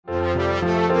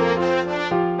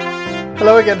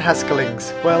Hello again,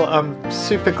 Haskellings. Well, I'm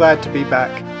super glad to be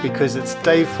back because it's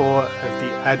day 4 of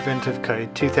the Advent of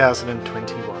Code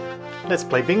 2021. Let's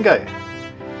play bingo.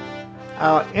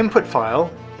 Our input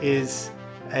file is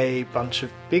a bunch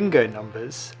of bingo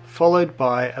numbers followed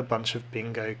by a bunch of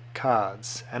bingo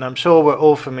cards, and I'm sure we're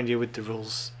all familiar with the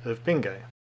rules of bingo.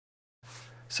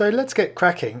 So let's get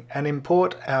cracking and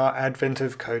import our Advent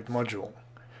of Code module.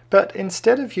 But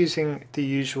instead of using the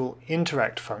usual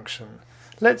interact function,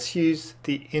 let's use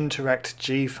the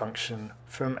interactG function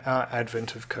from our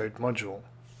Advent of Code module.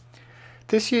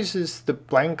 This uses the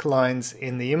blank lines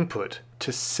in the input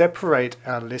to separate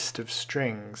our list of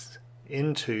strings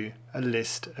into a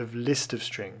list of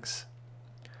strings.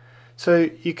 So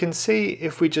you can see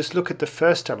if we just look at the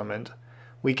first element,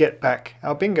 we get back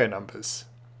our bingo numbers.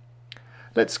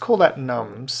 Let's call that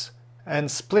nums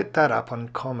and split that up on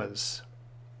commas.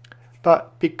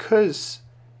 But because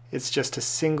it's just a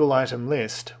single item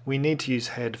list, we need to use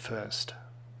head first.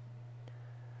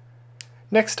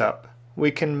 Next up, we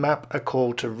can map a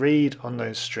call to read on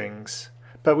those strings,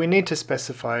 but we need to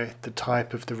specify the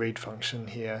type of the read function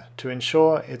here to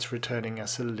ensure it's returning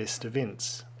us a list of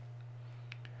ints.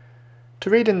 To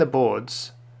read in the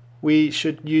boards, we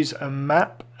should use a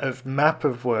map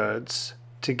of words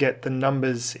to get the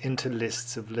numbers into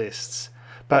lists of lists.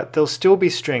 But they'll still be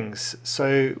strings,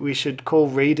 so we should call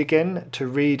read again to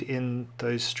read in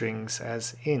those strings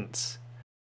as ints.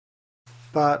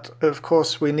 But of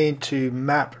course we need to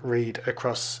map read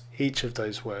across each of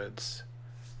those words.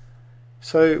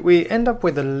 So we end up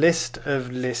with a list of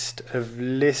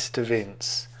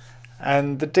ints,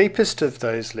 and the deepest of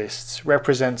those lists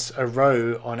represents a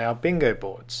row on our bingo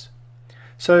boards.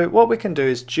 So what we can do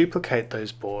is duplicate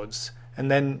those boards and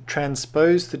then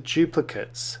transpose the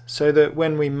duplicates so that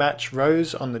when we match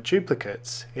rows on the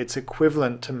duplicates, it's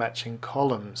equivalent to matching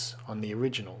columns on the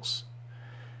originals.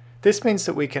 This means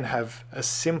that we can have a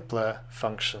simpler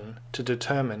function to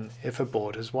determine if a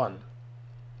board has won.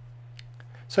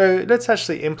 So let's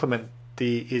actually implement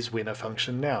the isWinner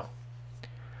function now.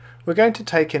 We're going to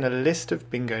take in a list of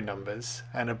bingo numbers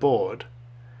and a board,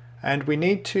 and we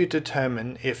need to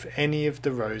determine if any of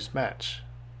the rows match.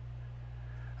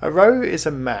 A row is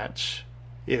a match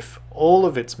if all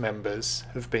of its members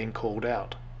have been called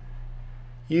out.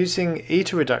 Using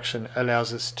eta reduction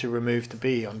allows us to remove the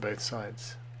b on both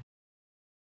sides.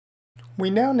 We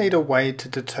now need a way to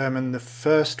determine the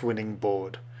first winning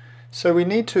board, so we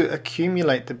need to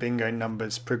accumulate the bingo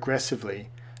numbers progressively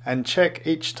and check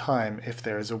each time if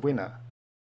there is a winner.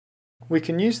 We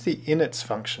can use the inits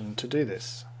function to do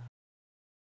this.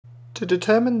 To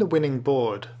determine the winning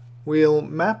board, we'll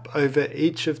map over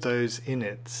each of those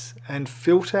inits and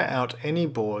filter out any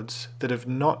boards that have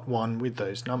not won with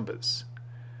those numbers.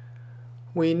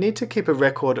 We need to keep a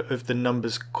record of the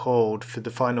numbers called for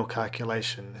the final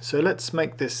calculation, so let's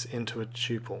make this into a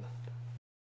tuple.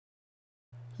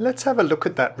 Let's have a look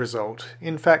at that result.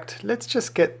 In fact, let's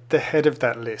just get the head of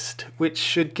that list, which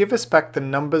should give us back the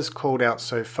numbers called out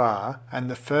so far and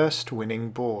the first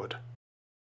winning board.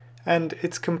 And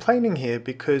it's complaining here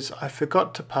because I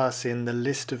forgot to pass in the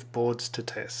list of boards to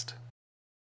test.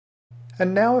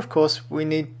 And now of course we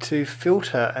need to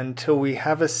filter until we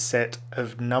have a set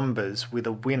of numbers with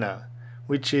a winner,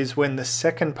 which is when the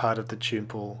second part of the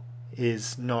tuple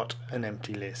is not an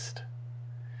empty list.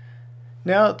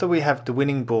 Now that we have the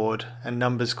winning board and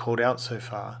numbers called out so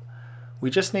far, we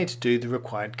just need to do the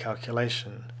required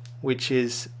calculation, which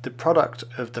is the product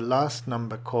of the last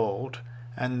number called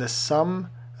and the sum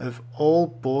of all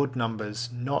board numbers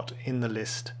not in the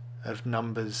list of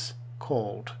numbers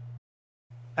called.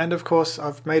 And of course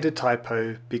I've made a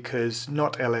typo because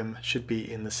not lm should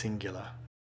be in the singular.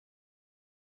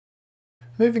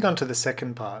 Moving on to the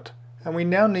second part, and we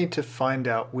now need to find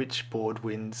out which board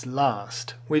wins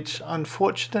last, which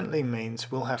unfortunately means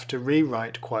we'll have to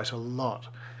rewrite quite a lot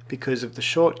because of the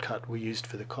shortcut we used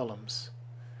for the columns.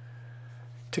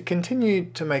 To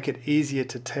continue to make it easier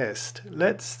to test,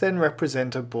 let's then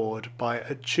represent a board by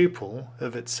a tuple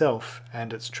of itself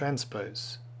and its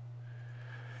transpose.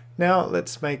 Now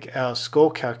let's make our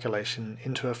score calculation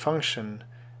into a function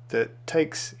that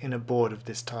takes in a board of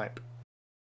this type.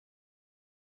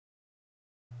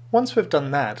 Once we've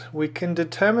done that, we can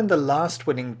determine the last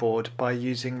winning board by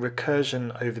using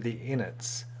recursion over the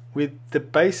inits, with the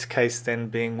base case then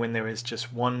being when there is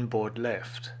just one board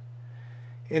left.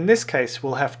 In this case,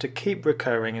 we'll have to keep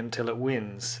recurring until it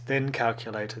wins, then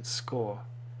calculate its score.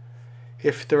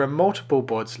 If there are multiple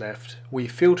boards left, we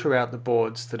filter out the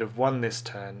boards that have won this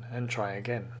turn and try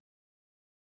again.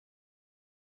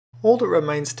 All that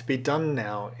remains to be done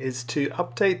now is to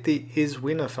update the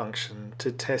isWinner function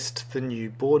to test the new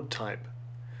board type.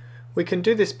 We can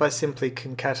do this by simply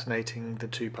concatenating the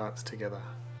two parts together.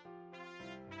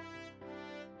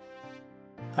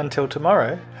 Until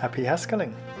tomorrow, happy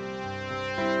Haskelling!